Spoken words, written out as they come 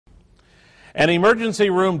An emergency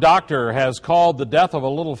room doctor has called the death of a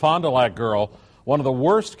little Fond du Lac girl one of the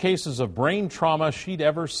worst cases of brain trauma she'd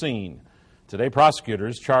ever seen. Today,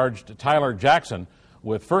 prosecutors charged Tyler Jackson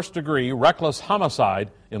with first-degree reckless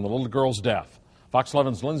homicide in the little girl's death. Fox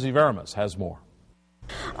 11's Lindsay Veramis has more.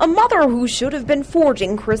 A mother who should have been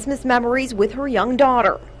forging Christmas memories with her young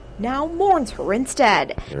daughter now mourns her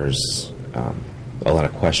instead. There's a lot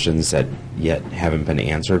of questions that yet haven't been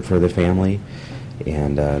answered for the family,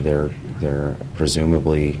 and they're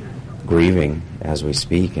presumably grieving as we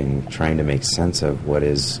speak and trying to make sense of what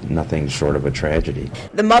is nothing short of a tragedy.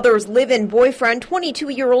 The mother's live-in boyfriend,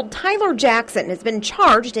 22-year-old Tyler Jackson, has been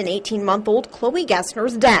charged in 18-month-old Chloe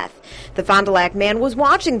Gessner's death. The Fond du Lac man was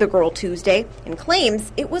watching the girl Tuesday and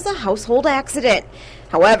claims it was a household accident.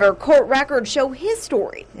 However, court records show his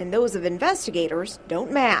story and those of investigators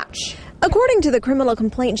don't match. According to the criminal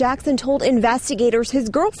complaint, Jackson told investigators his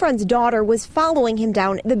girlfriend's daughter was following him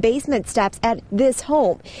down the basement steps at this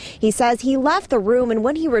home. He says he left the room, and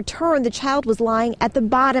when he returned, the child was lying at the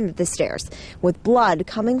bottom of the stairs with blood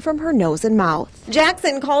coming from her nose and mouth.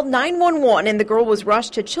 Jackson called 911 and the girl was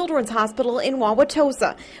rushed to Children's Hospital in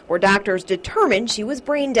Wauwatosa, where doctors determined she was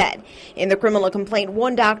brain dead. In the criminal complaint,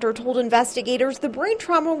 one doctor told investigators the brain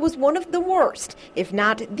trauma was one of the worst, if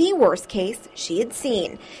not the worst case she had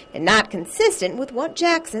seen, and not consistent with what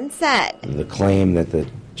Jackson said. The claim that the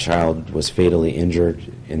child was fatally injured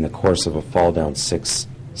in the course of a fall down 6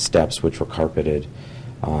 steps which were carpeted,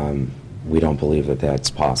 we don't believe that that's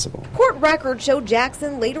possible. Court records show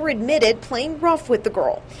Jackson later admitted playing rough with the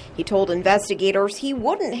girl. He told investigators he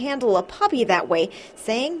wouldn't handle a puppy that way,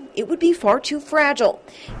 saying it would be far too fragile.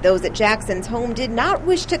 Those at Jackson's home did not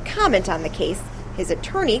wish to comment on the case. His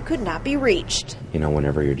attorney could not be reached. You know,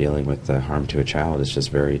 whenever you're dealing with harm to a child, it's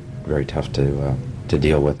just very, very tough to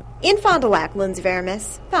deal with. In Fond du Lac, Lindsay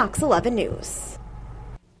Veramis, Fox 11 News.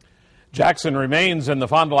 Jackson remains in the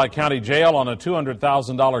Fond du Lac County Jail on a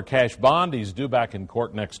 $200,000 cash bond. He's due back in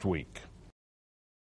court next week.